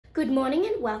Good morning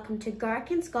and welcome to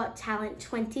Gorokan'S Got Talent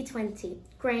 2020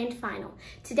 Grand Final.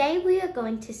 Today we are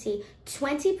going to see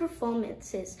 20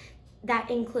 performances that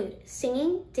include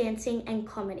singing, dancing and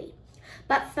comedy.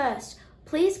 But first,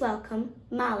 please welcome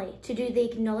Mali to do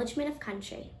the Acknowledgement of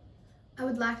Country. I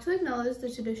would like to acknowledge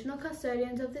the traditional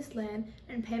custodians of this land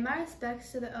and pay my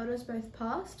respects to the elders both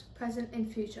past, present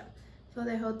and future, for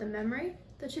they hold the memory,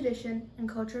 the tradition and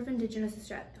culture of Indigenous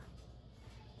Australia.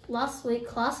 Last week,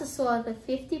 classes saw over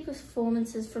 50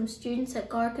 performances from students at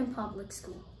Gorokan Public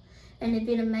School and have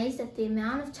been amazed at the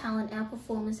amount of talent our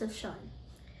performers have shown.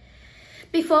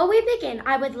 Before we begin,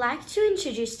 I would like to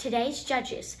introduce today's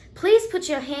judges. Please put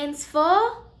your hands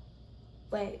for...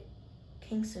 Wait,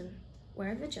 Kingston,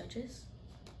 where are the judges?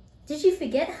 Did you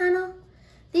forget, Hannah?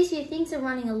 This year things are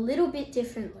running a little bit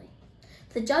differently.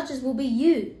 The judges will be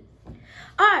you.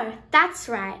 Oh, that's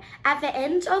right. At the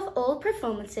end of all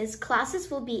performances,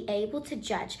 classes will be able to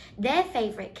judge their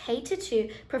favourite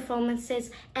K-2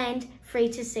 performances and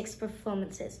 3-6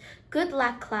 performances. Good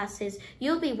luck, classes.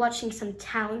 You'll be watching some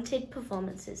talented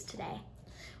performances today.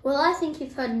 Well, I think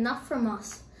you've heard enough from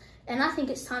us, and I think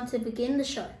it's time to begin the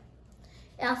show.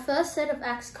 Our first set of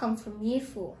acts come from Year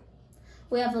 4.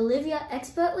 We have Olivia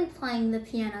expertly playing the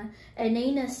piano and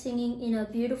Nina singing in her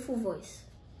beautiful voice.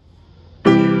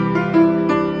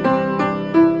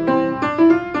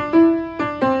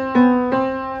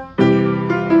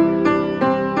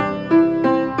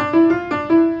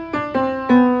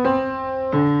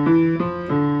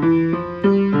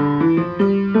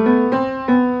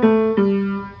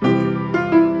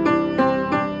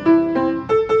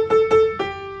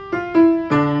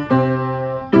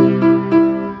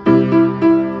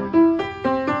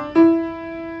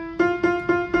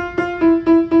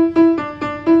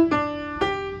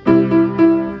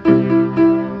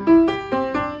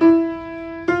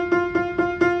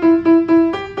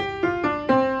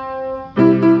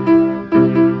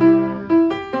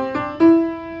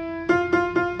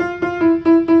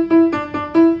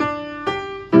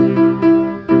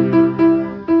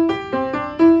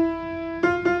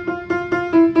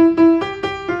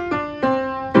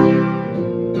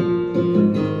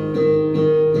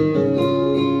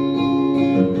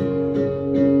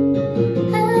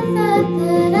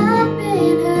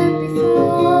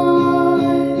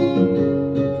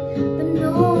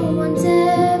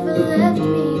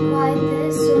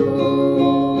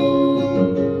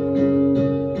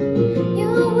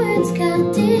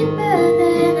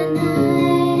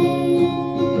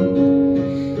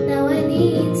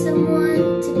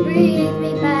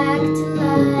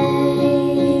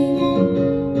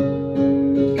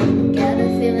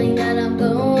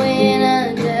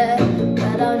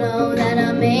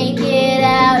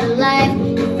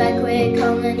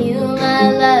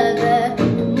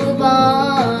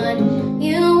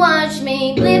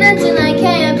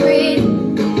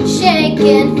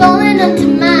 Falling onto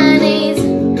my knees,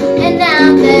 and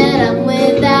now that I'm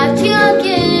without your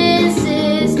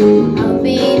kisses, I'll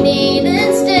be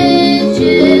needing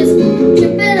stitches,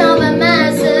 tripping over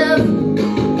myself,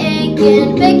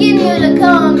 aching, begging you to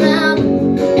come out.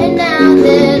 And now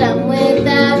that I'm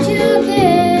without your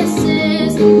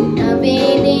kisses, I'll be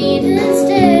needing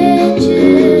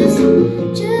stitches,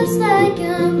 just like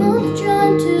a moth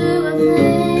drawn to a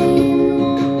flame.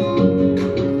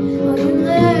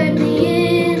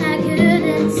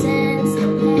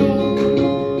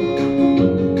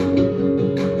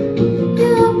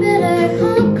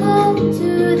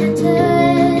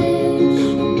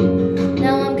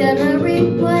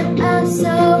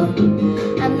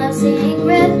 I'm not seeing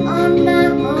red on my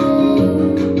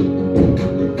own.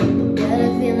 Got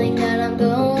a feeling that I'm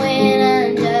going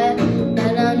under,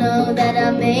 but I know that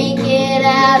I'll make it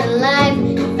out alive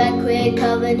if I quit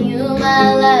calling you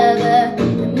my lover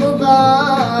and move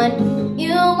on.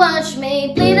 You watch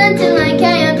me bleed until I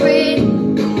can't breathe,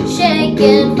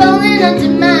 shaking, falling onto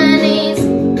my knees.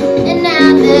 And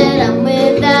now that I'm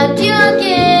without your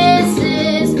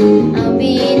kisses, I'll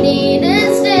be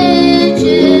needing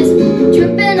stitches,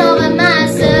 tripping over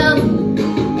myself,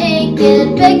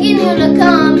 aching, begging you to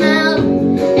come out.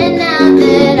 And now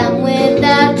that I'm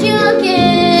without your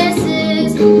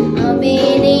kisses, I'll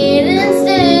be needing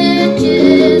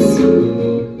stitches.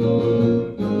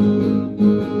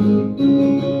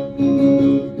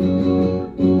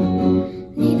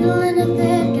 Needle in a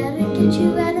thread, gotta get you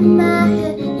out of my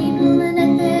head. Needle in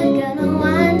a thread, gonna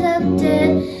wind up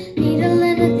dead. Needle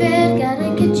in a thread, gotta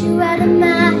get you out of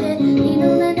my head.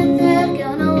 Needle in a thread,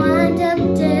 gonna wind up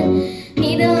dead.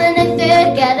 Needle in a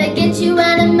thread, gotta get you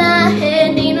out of my head.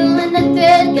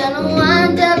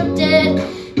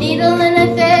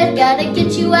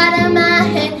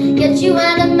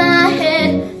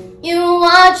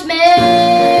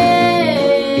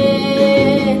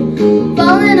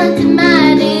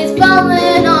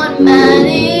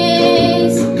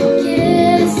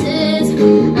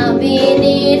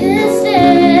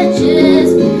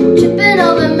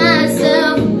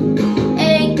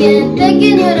 again,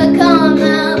 begging you to come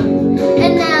out.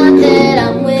 And now that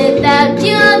I'm without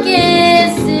your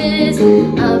kisses,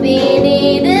 I'll be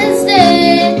needing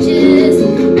stitches.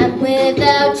 And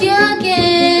without your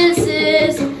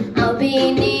kisses, I'll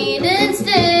be needing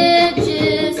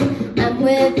stitches. And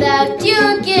without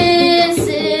your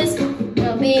kisses,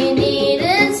 I'll be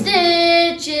needing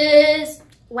stitches.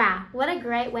 Wow, what a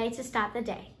great way to start the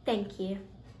day. Thank you.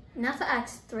 Now for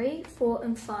Acts 3, 4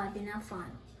 and 5 in our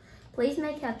final. Please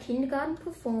make our kindergarten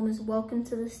performers welcome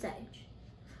to the stage.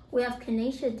 We have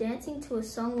Kanisha dancing to a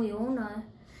song we all know,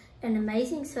 an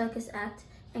amazing circus act,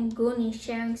 and Gurni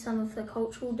sharing some of her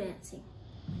cultural dancing.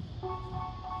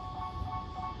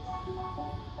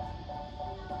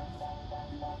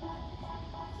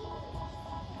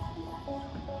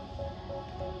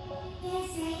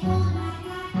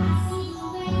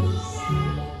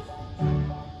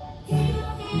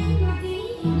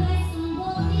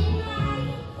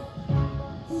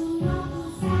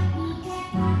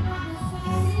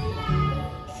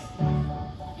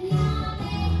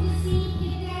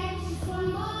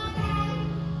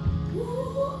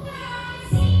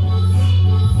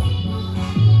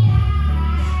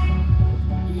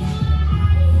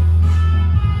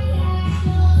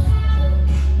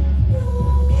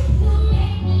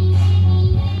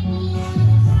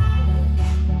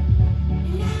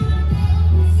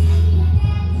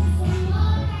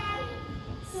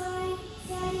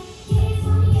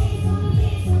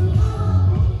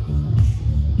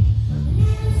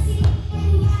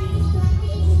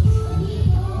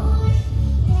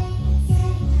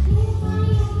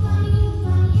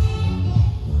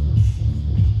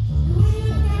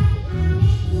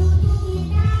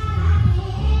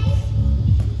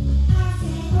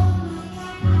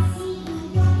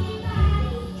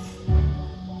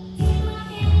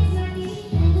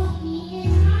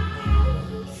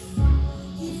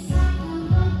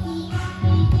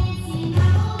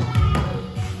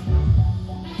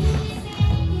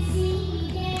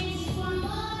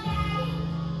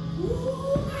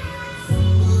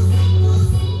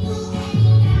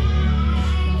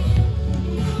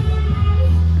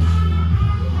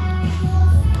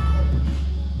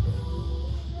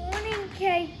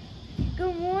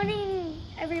 Good morning,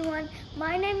 everyone.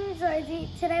 My name is Rosie.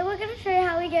 Today we're going to show you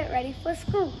how we get ready for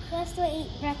school. First we eat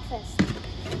breakfast.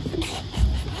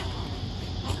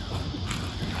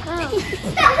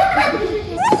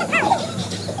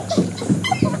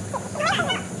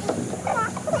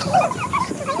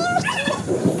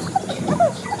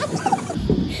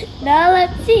 Now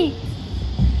let's see.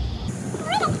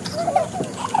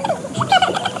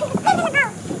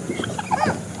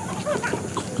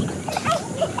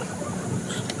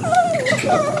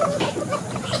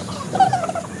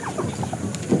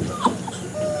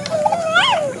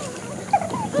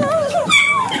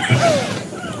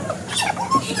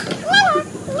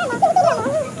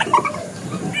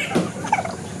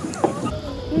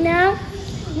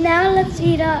 Now let's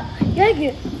eat our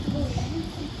yogurt.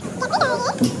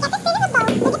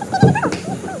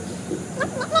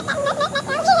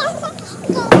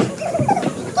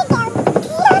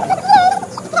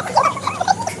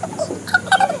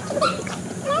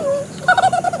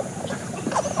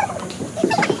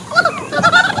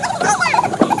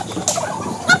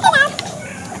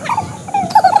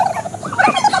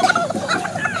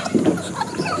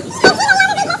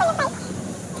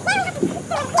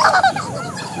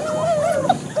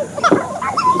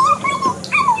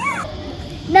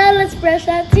 Now let's brush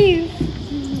our teeth.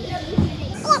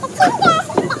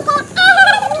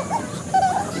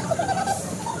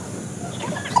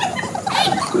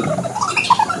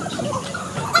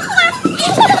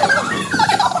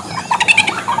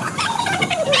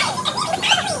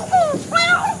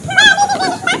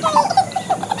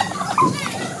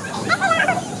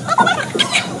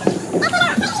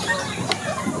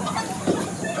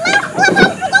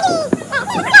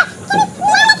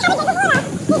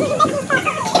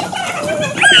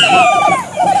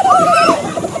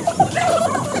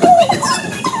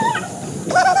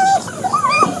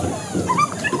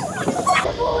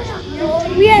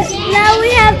 Yes, now we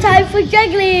have time for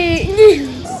juggling.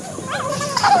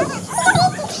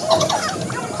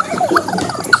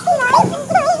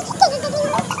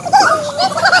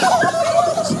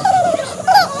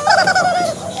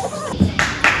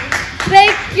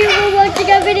 Thank you for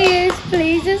watching our videos.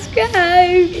 Please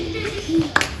subscribe.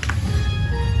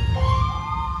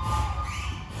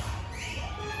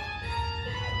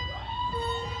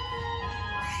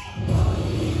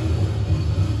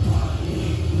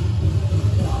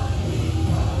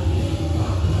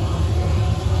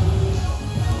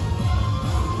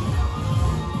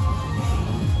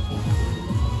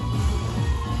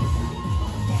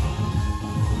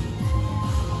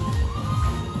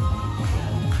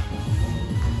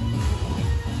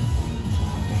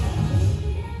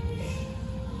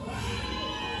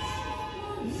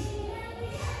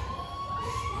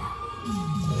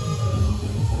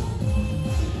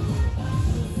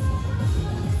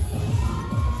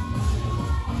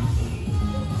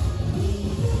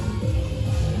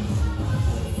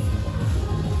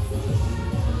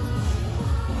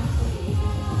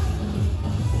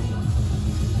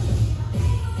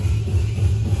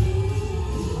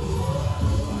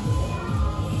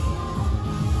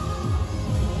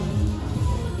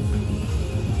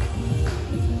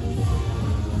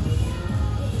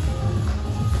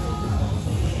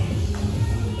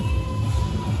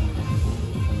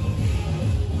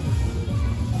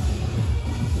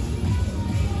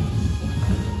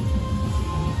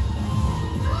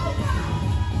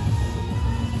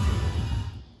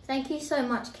 Thank you so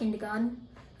much, kindergarten.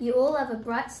 You all have a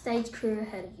bright stage career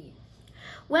ahead of you.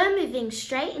 We're moving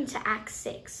straight into Act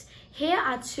 6. Here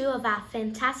are two of our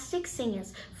fantastic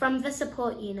singers from the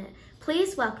support unit.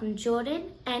 Please welcome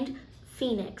Jordan and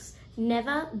Phoenix.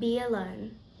 Never Be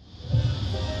Alone.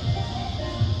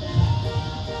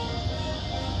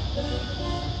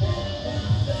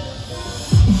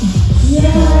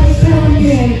 Yeah, it's coming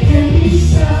here, can't be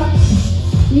stopped.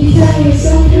 You tell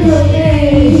yourself you're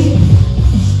okay.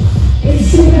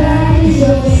 It's too bad it's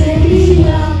always standing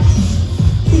up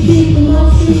to keep the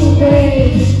monsters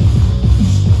away.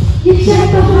 You check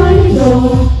behind the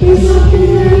door, there's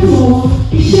nothing anymore.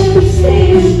 You should have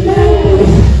stayed in bed.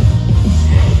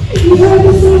 You heard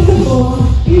the song before,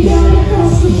 you got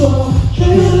across the floor. Try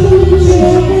not to lose your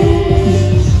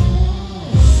head.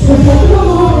 Look at the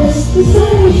horse, the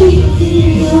sun will keep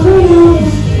continuing on and on.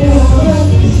 And all up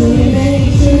until you make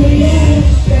it to the end.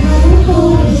 Behind the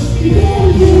corners, you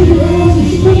gotta do the road, you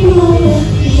keep it on.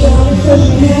 You shout because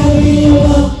you never give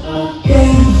up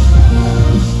again.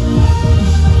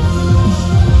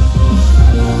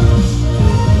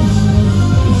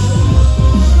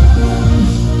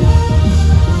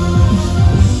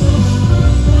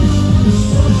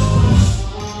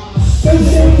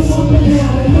 Sometimes something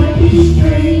happened, might be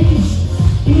free.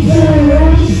 You turn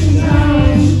around just in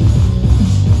time.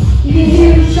 You can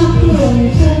hear the shock when you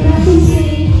turn back and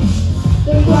see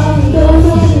the clouds and those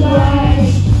on the line.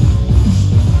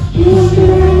 You look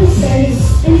around the space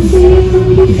and see a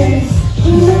crooked face.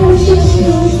 And now it's just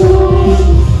your story.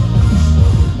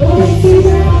 But it seems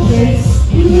out of place.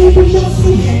 You leave it just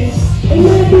in case. It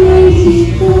might be easy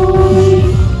for you.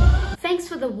 Thanks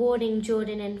for the warning,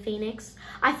 Jordan and Phoenix.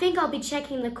 I think I'll be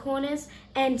checking the corners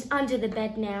and under the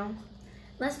bed now.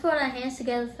 Let's put our hands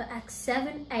together for Acts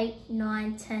 7, 8,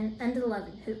 9, 10 and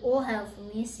 11, who all hail from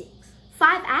Year 6.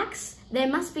 5 acts? There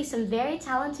must be some very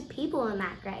talented people in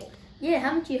that grade. Yeah,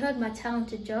 haven't you heard my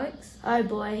talented jokes? Oh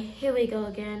boy, here we go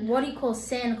again. What do you call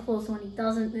Santa Claus when he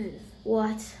doesn't move?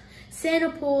 What? Santa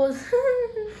paws.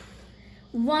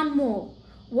 One more.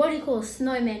 What do you call a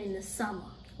snowman in the summer?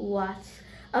 What?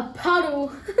 A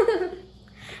puddle.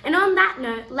 And on that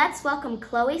note, let's welcome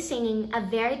Chloe singing a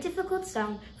very difficult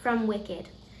song from Wicked.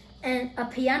 And a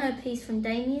piano piece from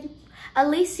Damien.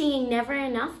 Elise singing Never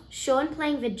Enough, Sean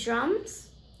playing the drums.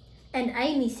 And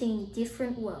Amy singing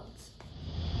Different Worlds.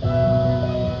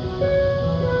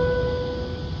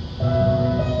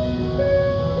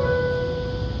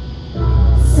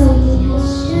 Something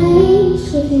has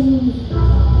changed within me.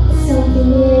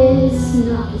 Something is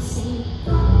not the same.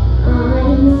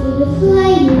 I'm through the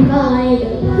playing by the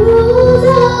rules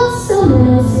of someone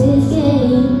else's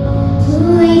game. Too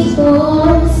late for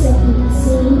a second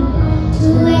scene.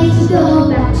 Too late to go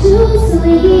back to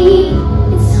sleep.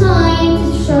 It's time to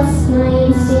trust my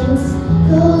instincts.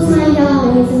 Close my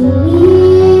eyes and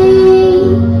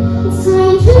believe. It's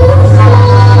time to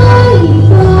fly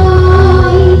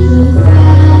through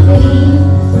gravity.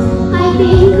 I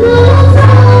think I'll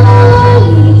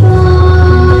fly.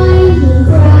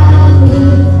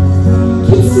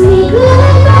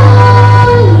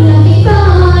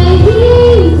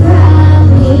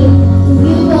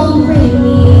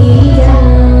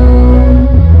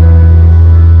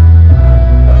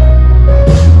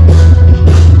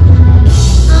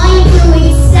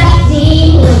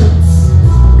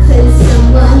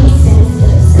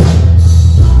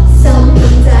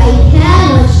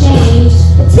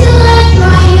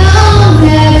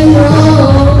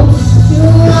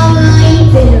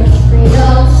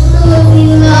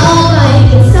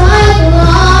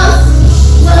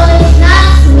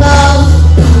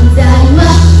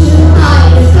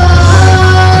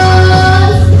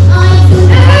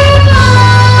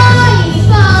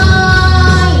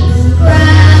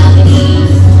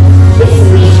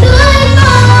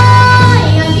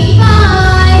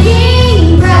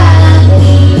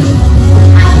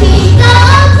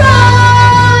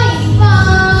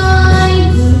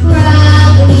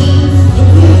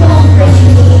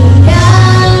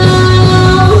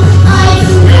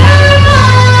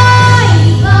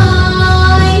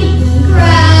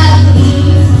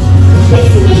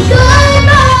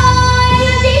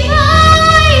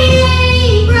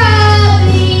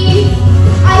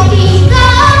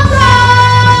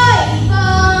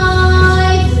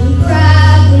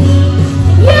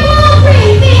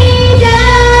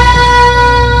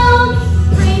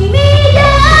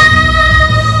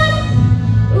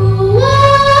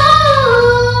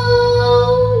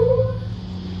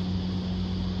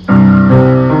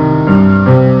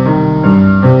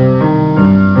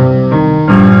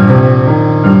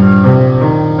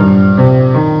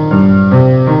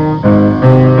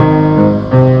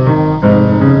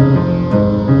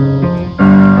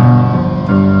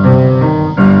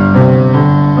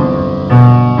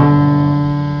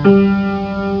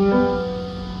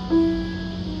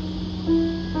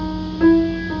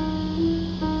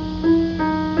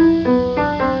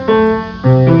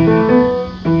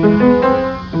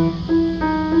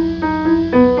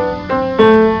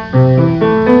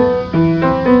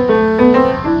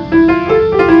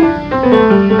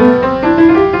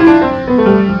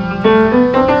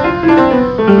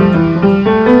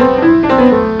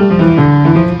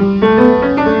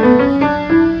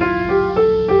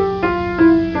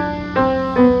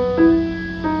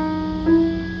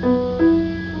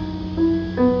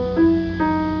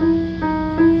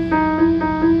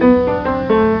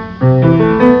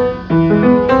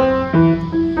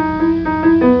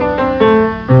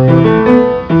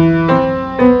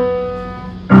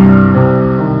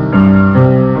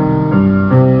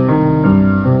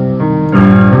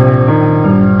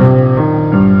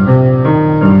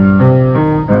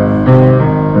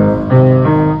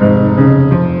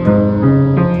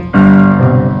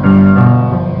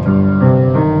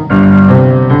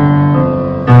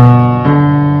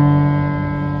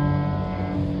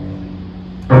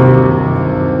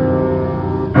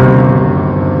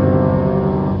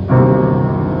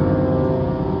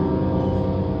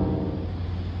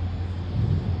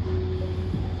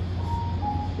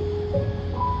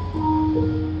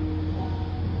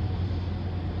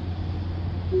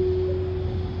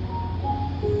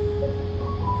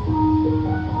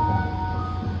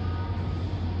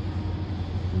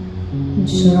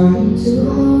 trying to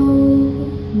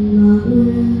hold my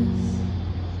breath.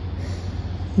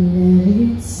 Let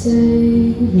it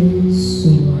say this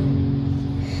one.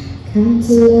 Can't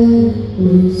let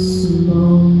this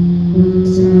moment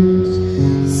end.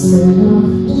 Set off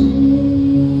to me,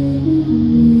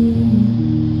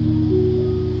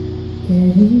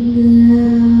 getting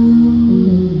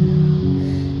louder now.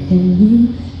 Can you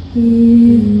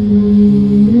hear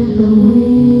it echoing?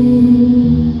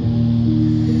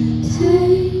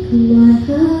 Take my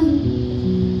hand,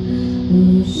 will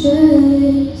you share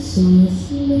this with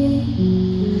me?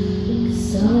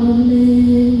 'Cause I'll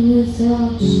live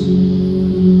without you.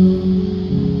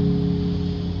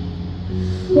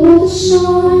 All the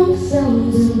shine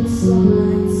thousand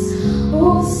sunlights,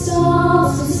 all the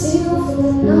stars we steal from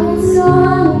the night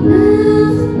sky will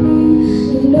never be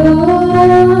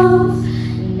enough,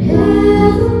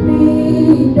 never be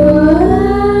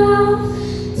enough.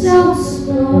 Doubts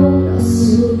alone are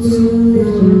still too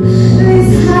little.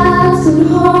 These hands can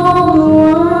hold the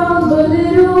world, but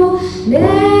it'll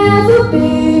never be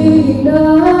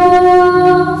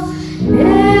enough,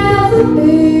 never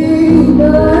be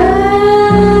enough.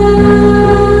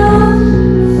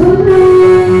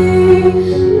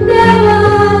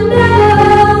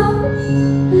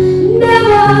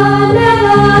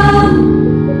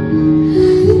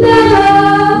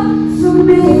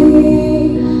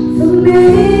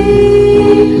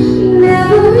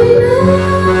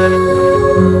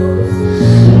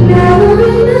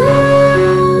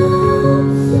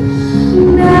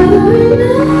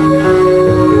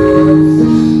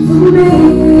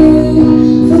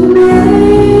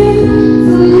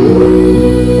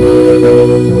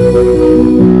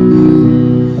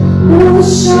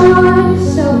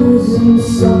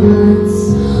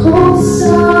 All the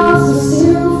stars we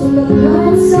steal from the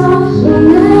night sky will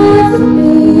never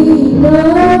be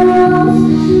enough,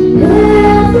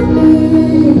 never be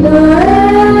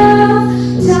enough.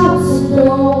 Doubts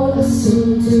alone are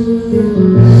still too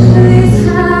little. These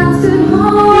hands can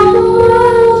hold the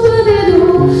world, but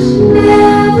it'll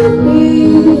never be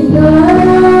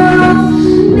enough,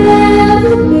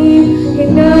 never be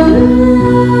enough.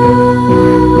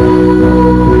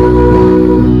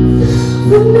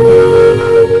 For me,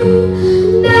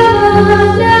 never,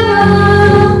 never,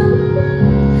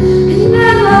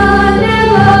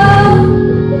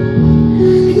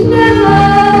 never,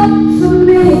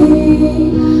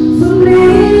 for me,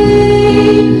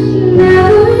 never.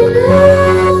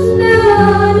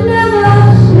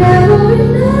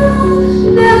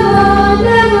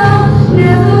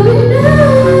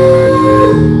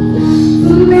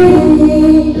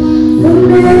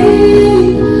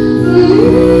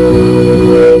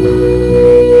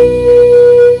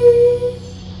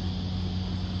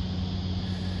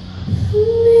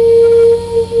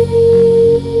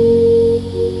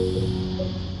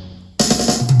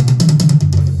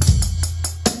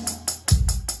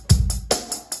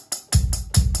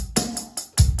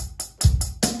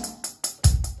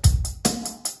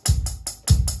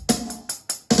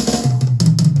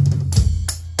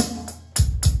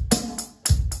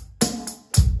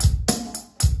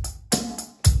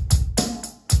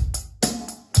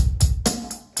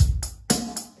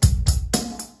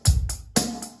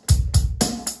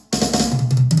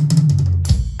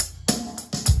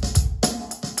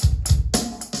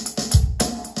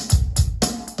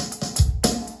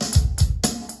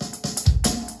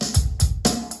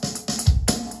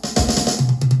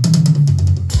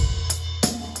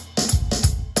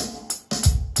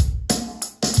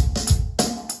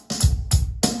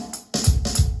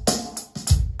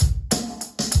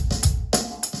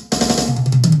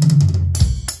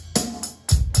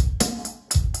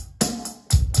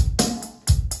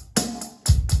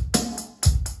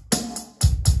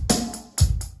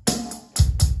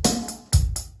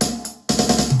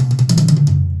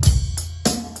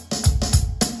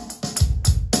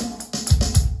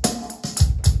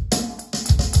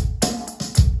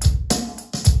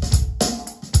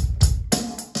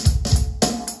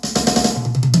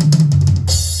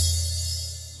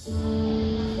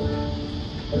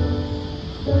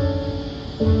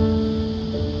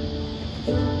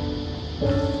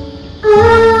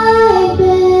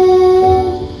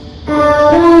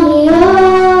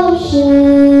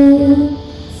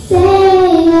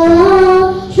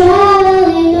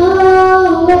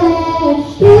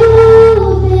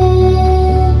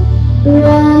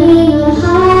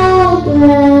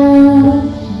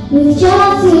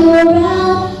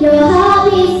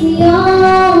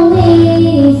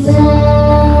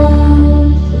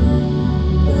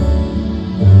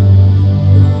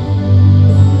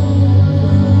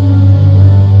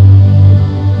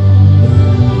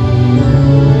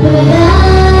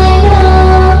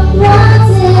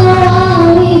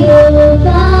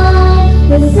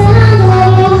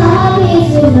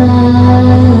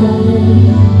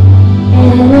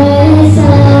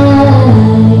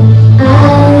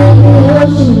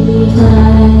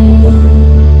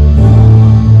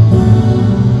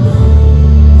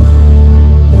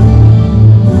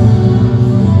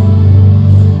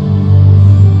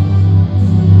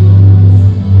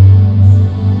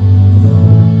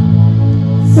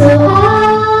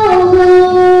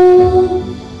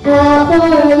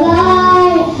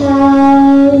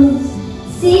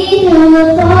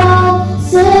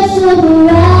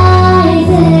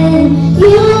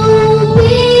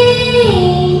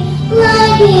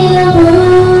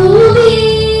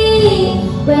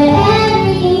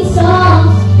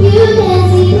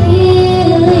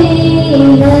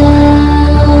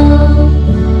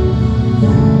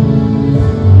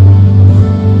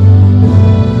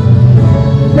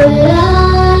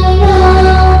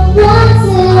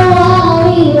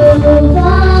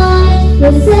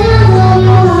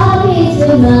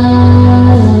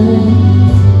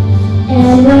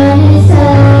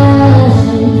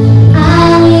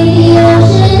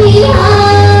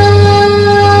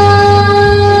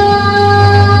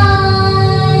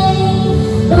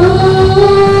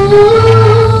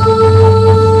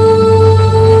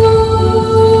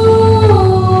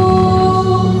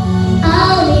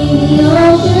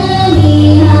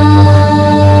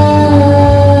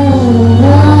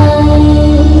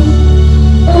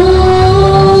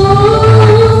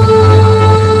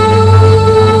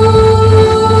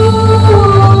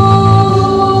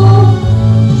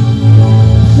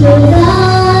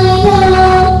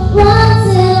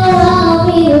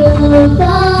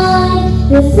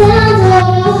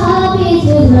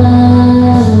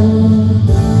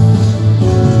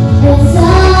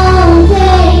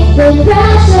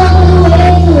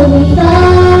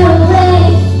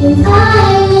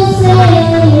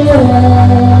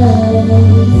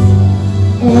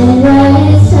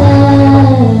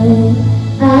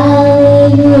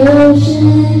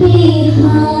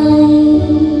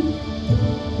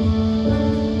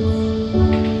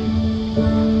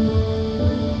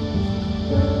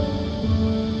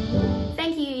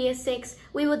 6,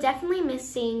 we will definitely miss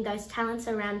seeing those talents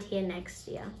around here next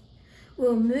year.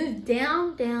 We'll move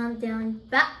down, down, down,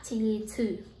 back to year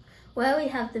 2, where we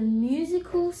have the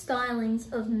musical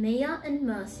stylings of Mia and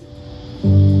Mercy.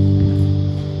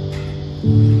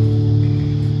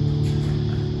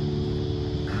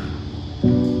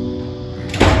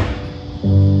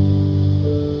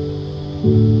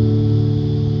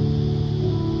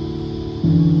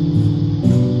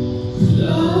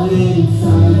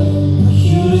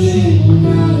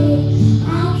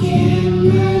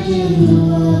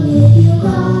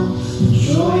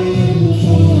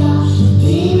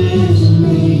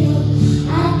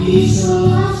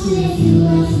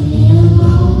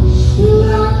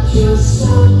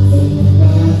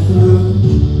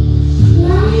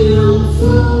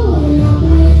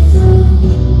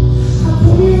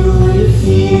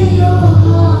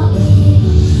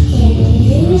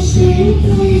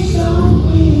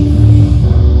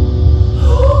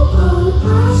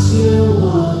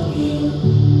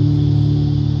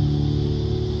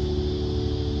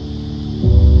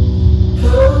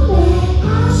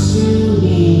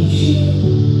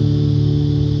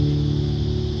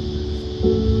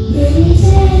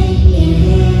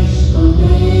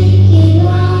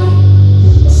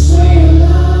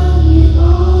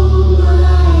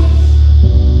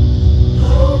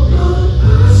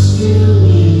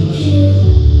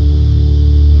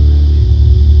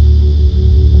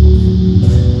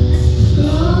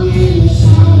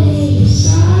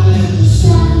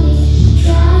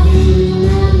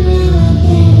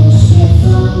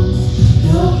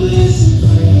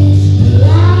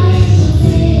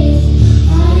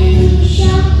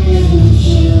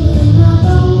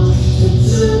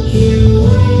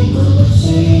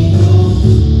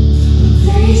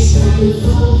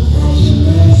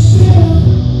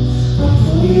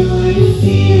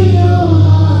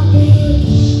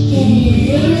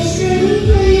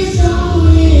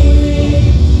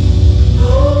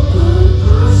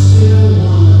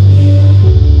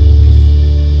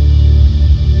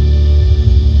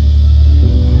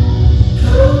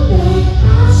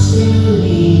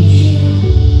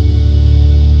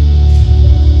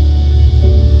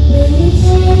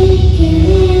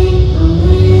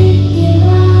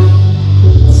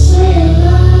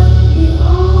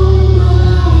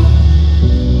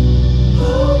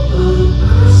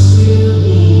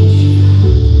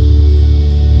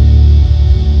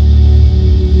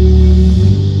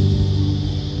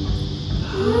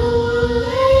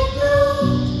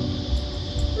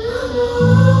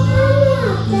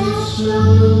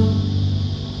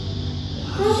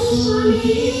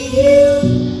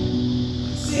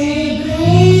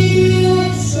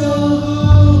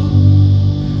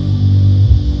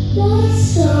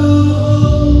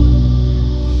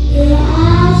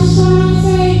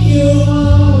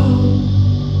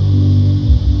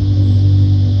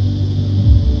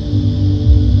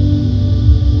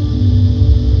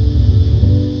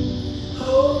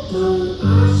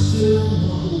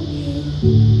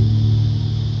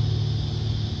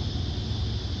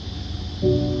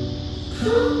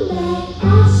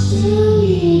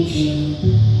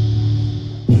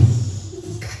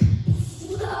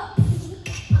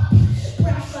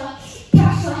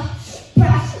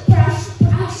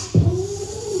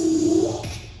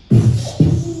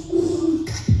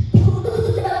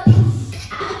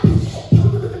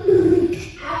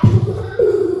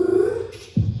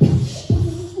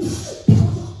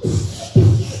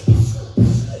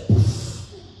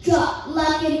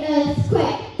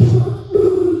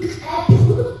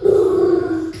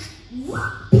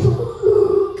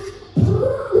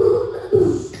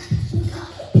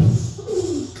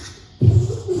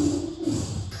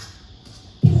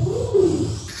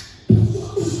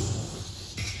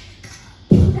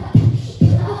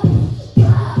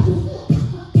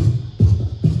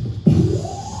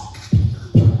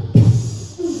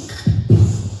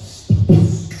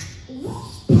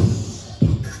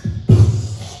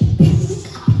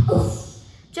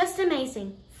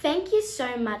 Thank you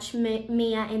so much,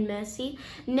 Mia and Mercy.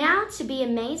 Now to be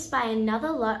amazed by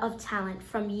another lot of talent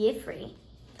from Year 3.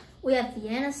 We have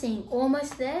Deanna singing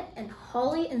Almost There and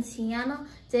Holly and Sienna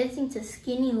dancing to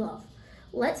Skinny Love.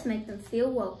 Let's make them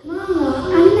feel welcome. Mama,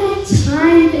 I'm not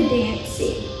time for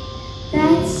dancing.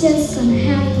 That's just gonna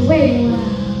have to wait a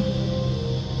while.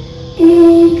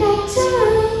 Ain't got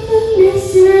time for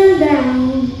messing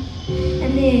around,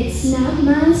 and it's not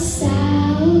my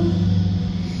style.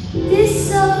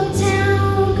 This old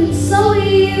town could slow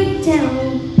you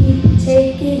down, people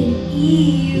take it in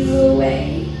either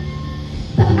way.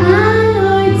 But I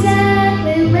know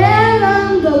exactly where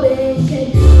I'm going,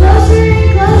 getting closer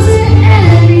and closer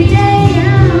every day.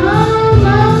 I'm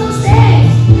almost there.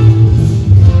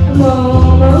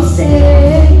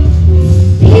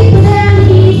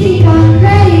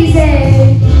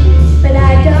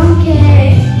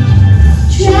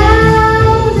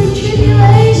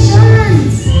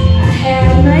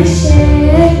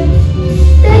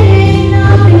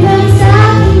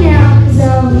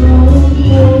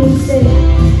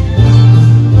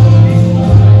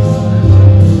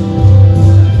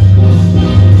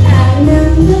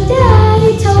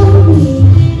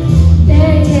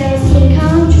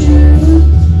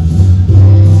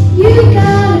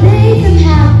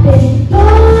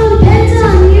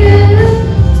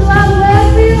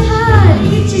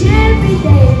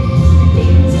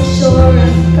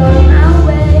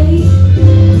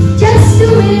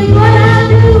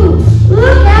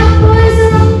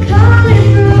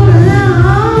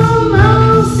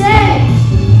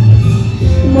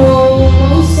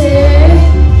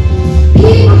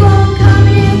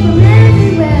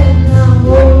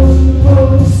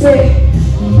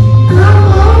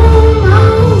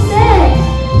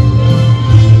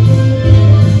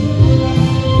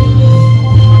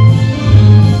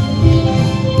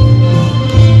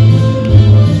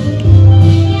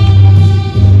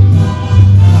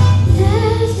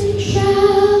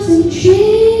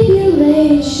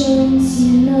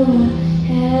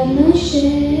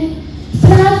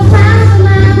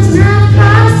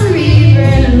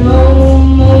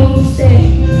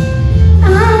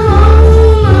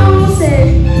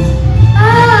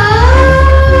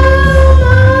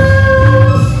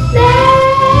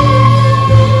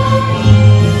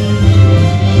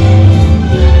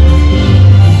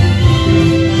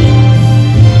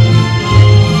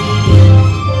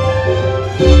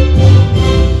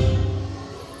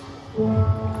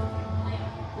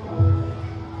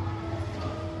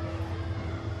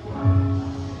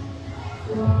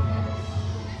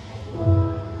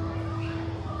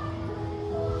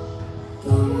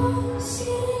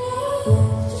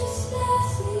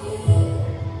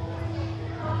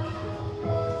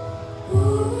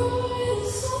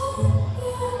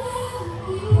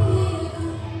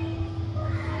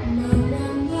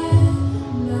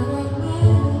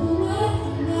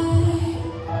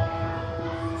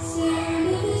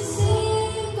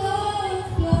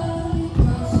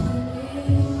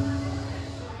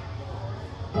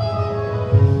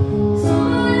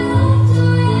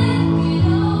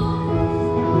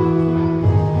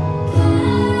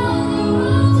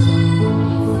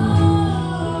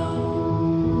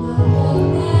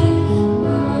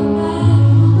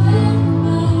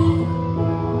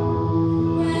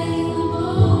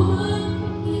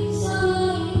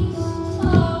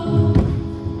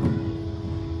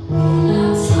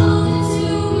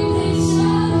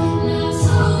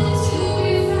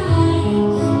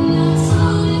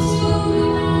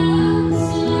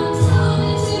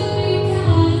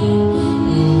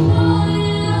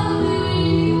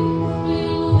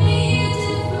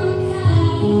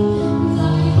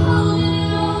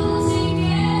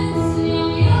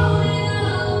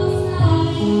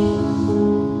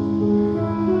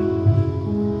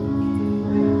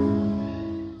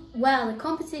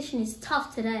 competition is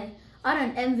tough today. I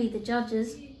don't envy the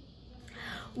judges.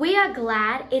 We are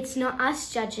glad it's not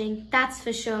us judging, that's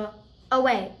for sure. Oh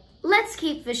wait, let's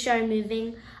keep the show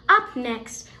moving. Up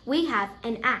next, we have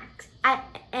an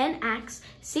acts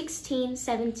 16,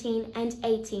 17 and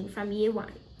 18 from year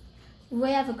 1.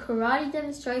 We have a karate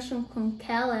demonstration from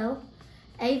Kal-El,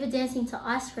 Ava dancing to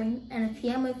Ice Cream, and a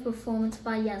piano performance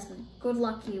by Yasmin. Good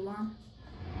luck, year 1.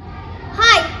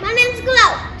 Hi, my name's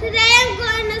Glow. Today I'm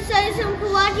going to show you some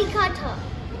karate kata.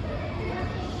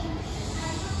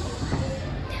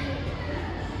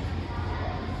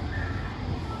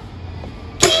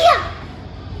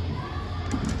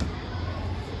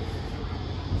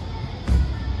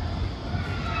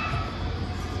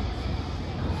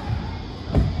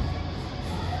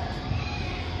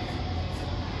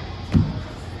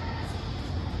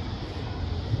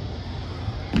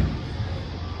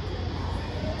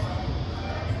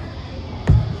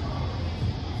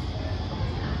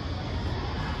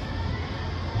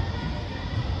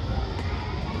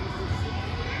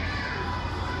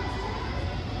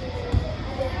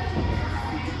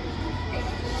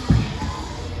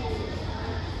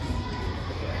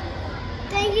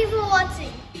 Thank you for watching.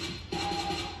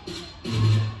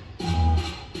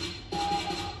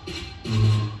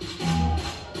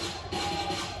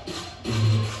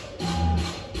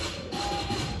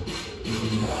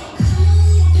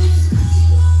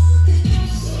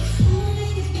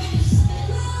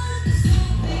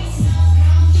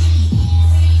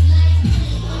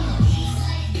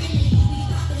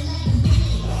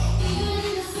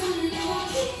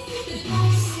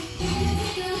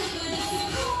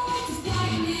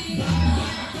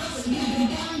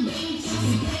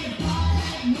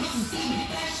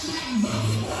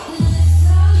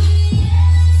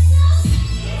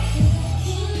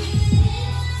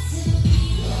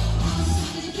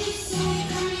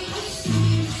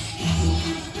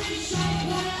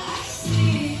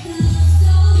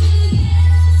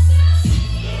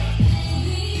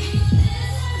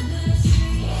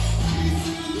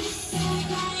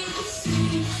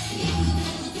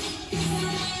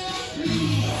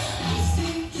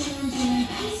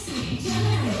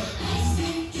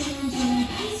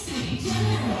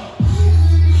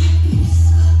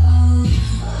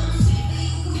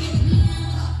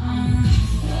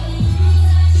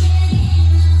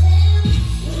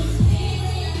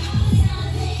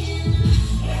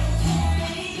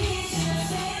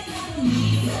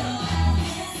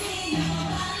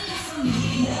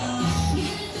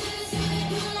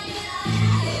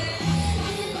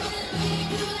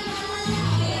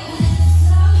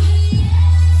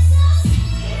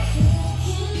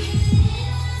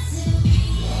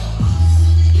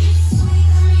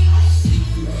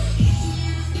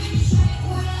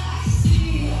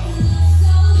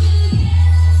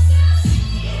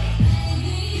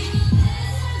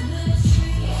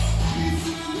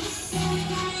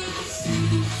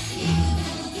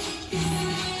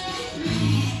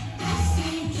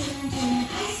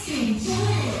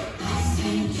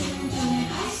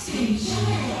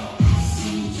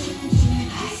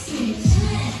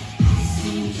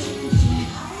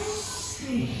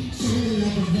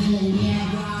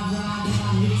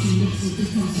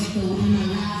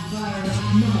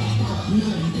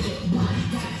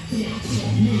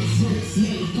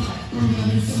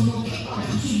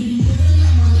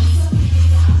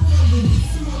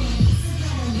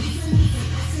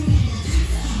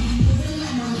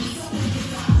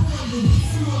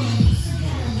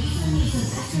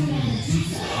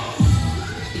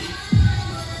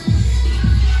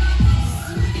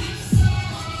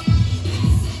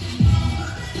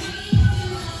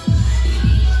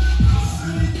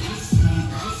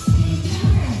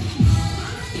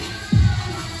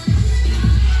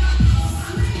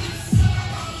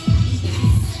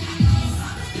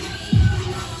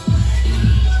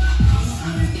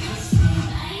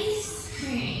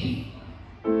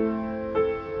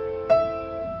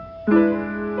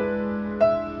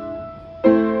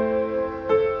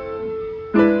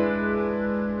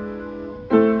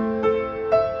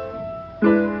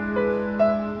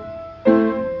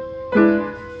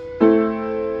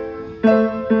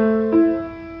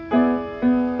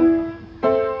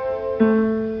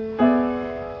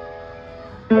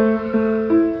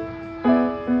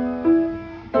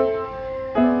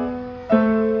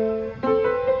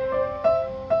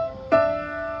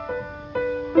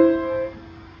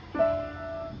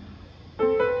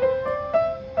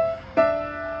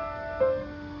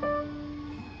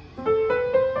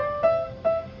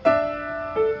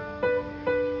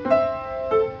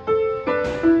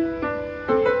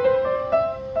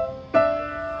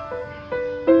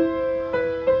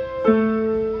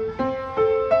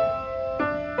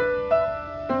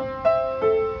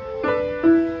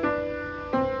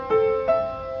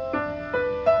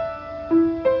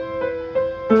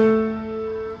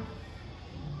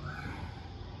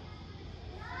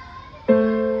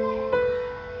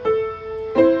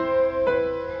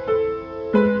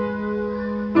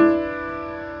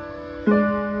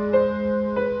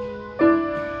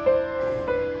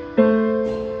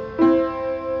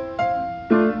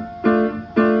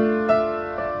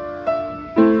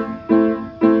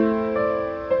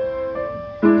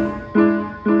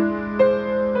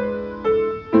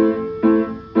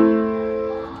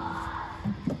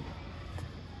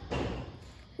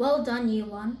 Well done, Year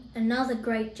 1. Another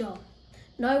great job.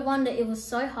 No wonder it was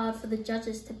so hard for the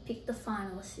judges to pick the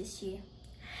finalists this year.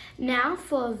 Now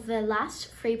for the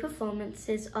last 3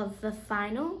 performances of the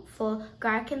final for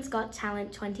Gorokan'S Got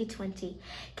Talent 2020.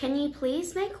 Can you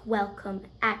please make welcome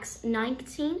acts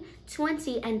 19,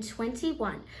 20 and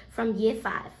 21 from Year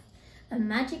 5. A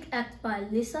magic act by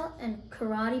Lisa and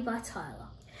karate by Tyler.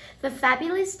 The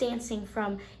fabulous dancing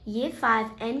from Year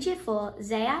 5 and Year 4,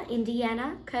 Zaya,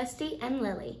 Indiana, Kirsty and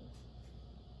Lily.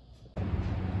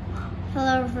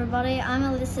 Hello everybody, I'm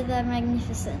Alyssa the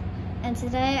Magnificent, and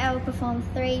today I will perform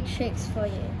 3 tricks for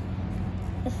you.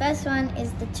 The first one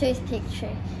is the toothpick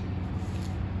trick.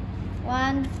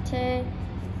 1, 2,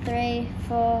 3,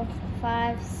 4,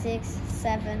 5, 6,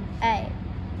 7, 8,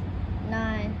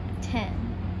 9,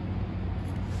 10.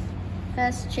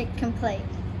 First trick complete.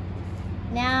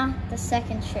 Now the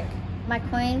second trick. My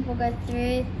coin will go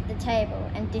through the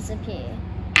table and disappear.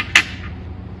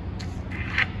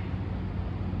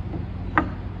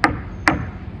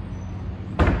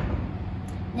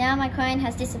 Now my coin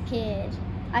has disappeared.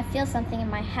 I feel something in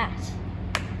my hat.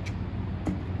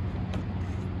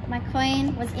 My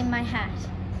coin was in my hat.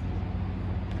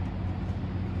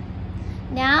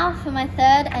 Now for my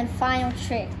third and final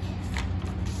trick.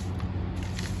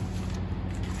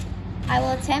 I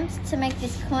will attempt to make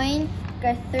this coin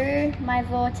go through my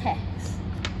vortex.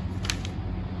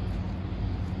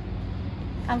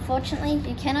 Unfortunately,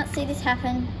 you cannot see this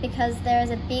happen because there is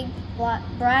a big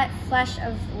bright flash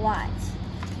of light.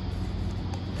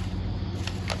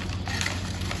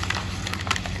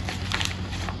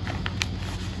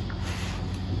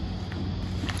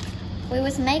 We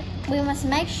must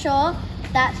make sure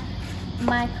that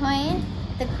my coin,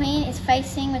 the queen, is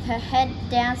facing with her head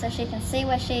down so she can see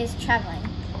where she is traveling.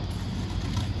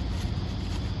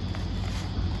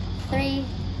 3,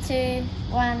 2,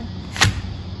 1.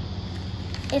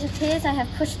 It appears I have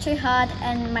pushed too hard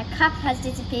and my cup has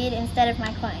disappeared instead of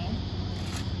my coin.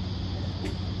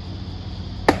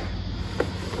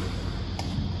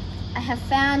 I have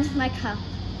found my cup.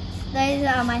 Those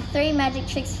are my 3 magic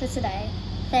tricks for today.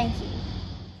 Thank you.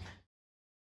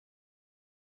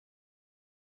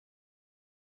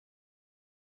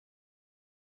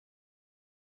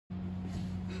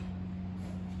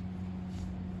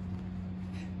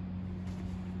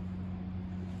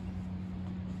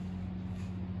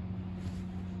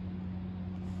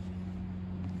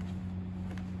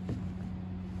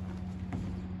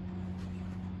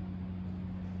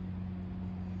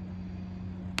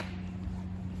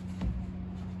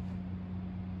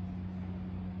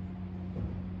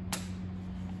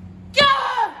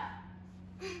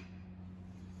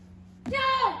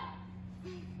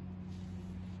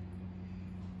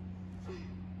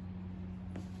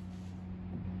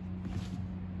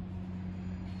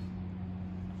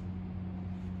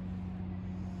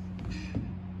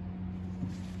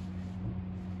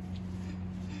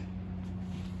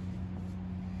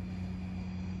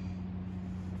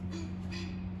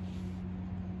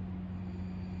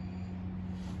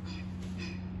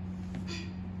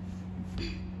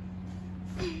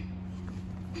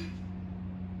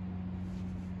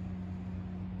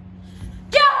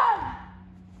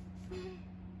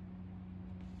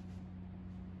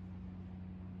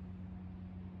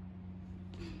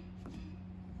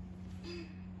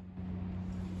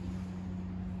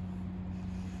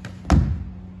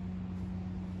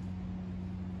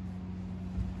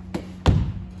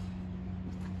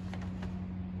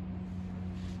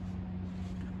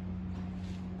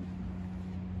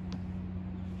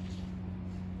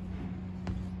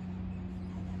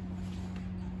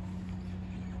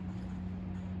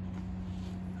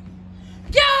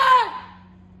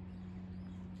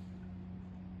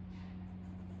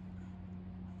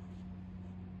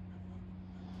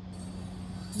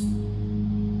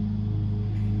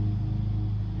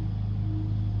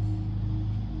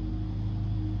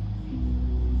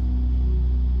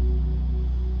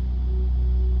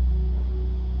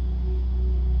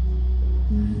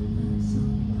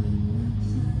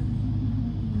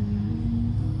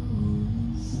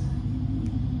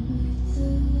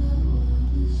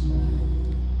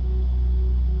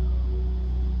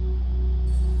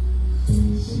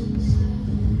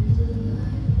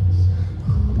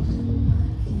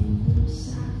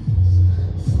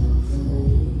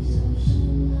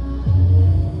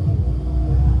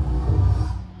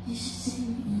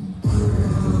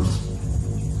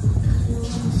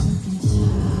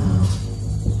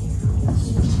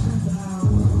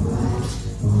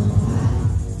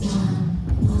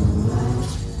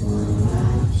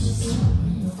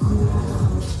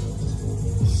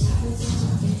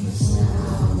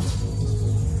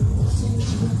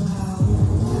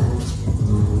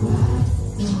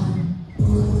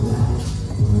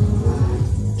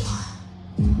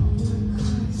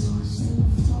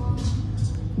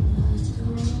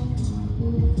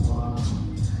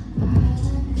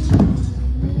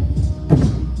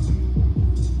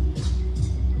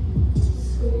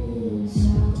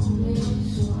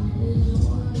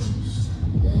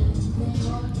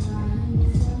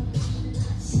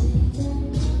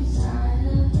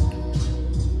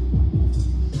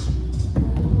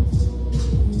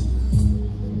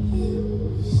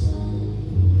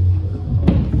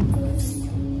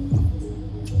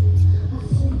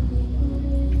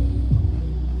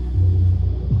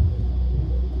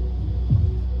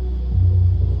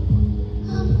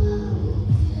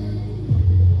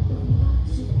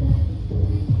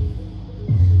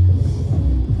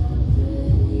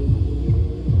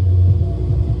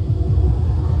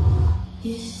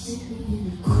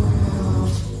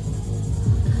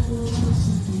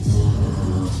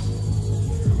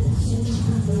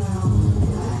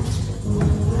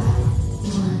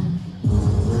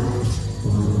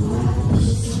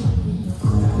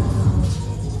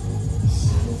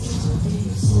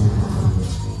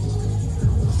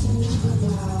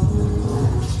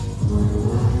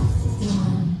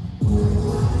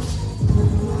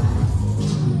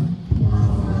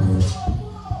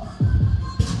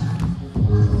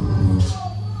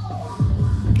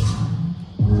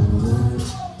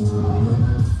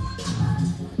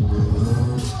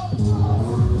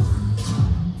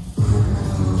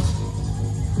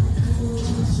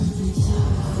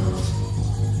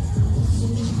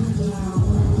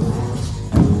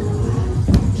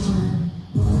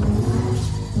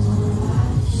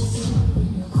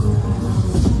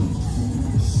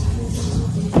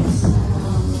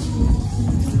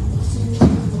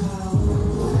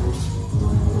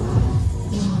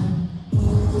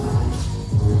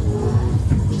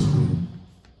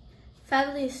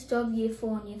 fabulous job Year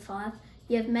 4 and Year 5.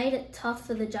 You have made it tough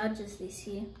for the judges this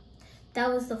year.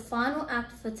 That was the final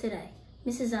act for today.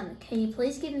 Mrs. Anna, can you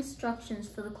please give instructions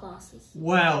for the classes?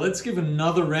 Wow, let's give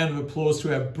another round of applause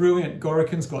to our brilliant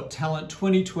Gorokan'S Got Talent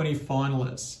 2020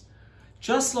 finalists.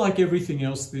 Just like everything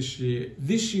else this year,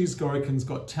 this year's Gorokan'S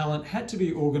Got Talent had to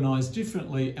be organised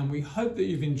differently, and we hope that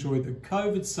you've enjoyed the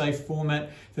COVID-safe format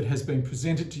that has been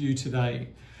presented to you today.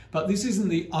 But this isn't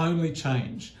the only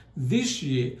change. This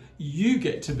year, you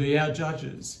get to be our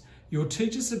judges. Your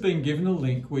teachers have been given a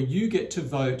link where you get to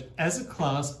vote as a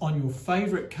class on your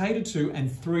favourite K-2 and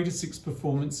 3-6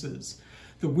 performances.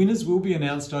 The winners will be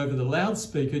announced over the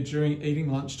loudspeaker during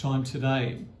eating lunchtime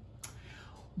today.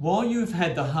 While you have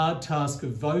had the hard task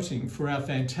of voting for our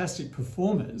fantastic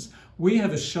performers, we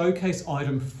have a showcase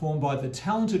item performed by the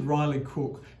talented Riley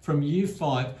Cook from Year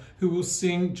 5 who will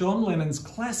sing John Lennon's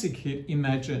classic hit,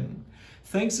 Imagine.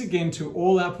 Thanks again to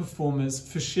all our performers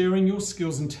for sharing your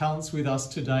skills and talents with us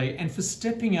today and for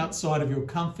stepping outside of your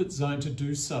comfort zone to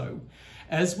do so.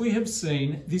 As we have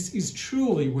seen, this is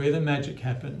truly where the magic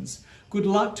happens. Good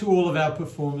luck to all of our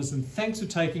performers and thanks for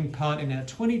taking part in our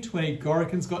 2020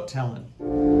 Gorokan'S Got Talent.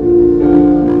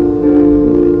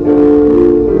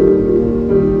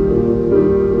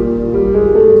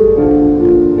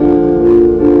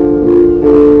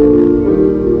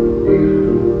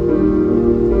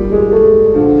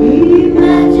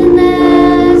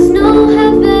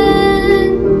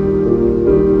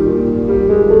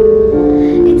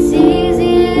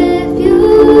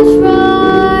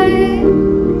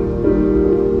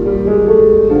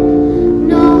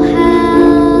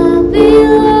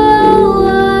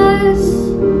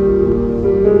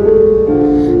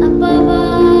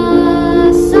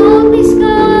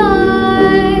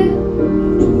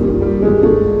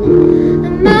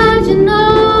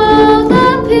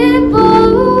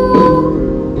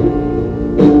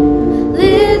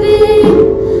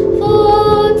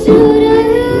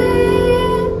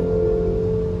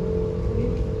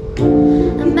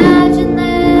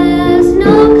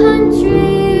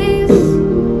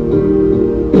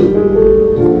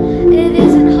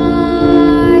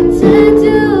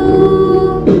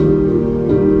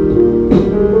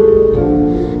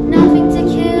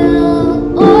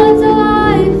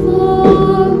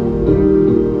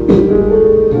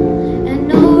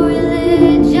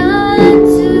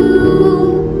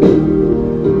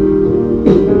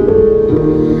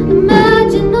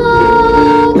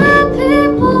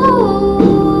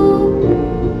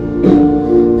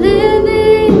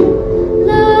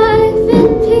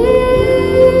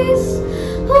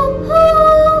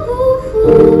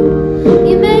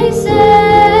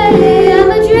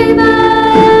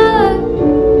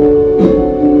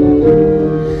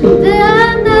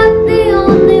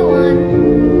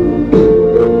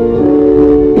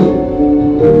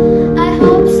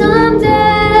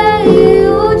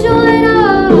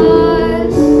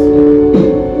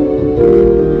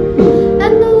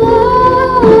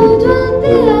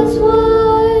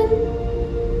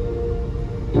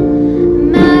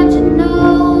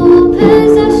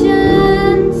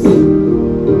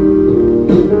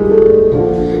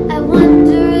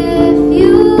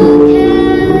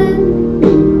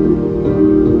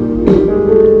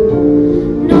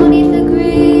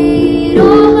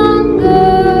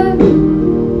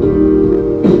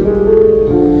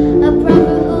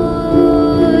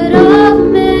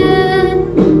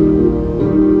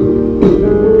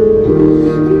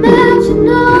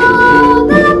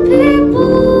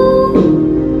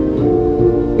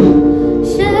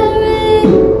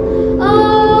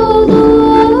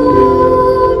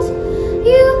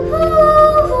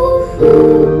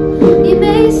 You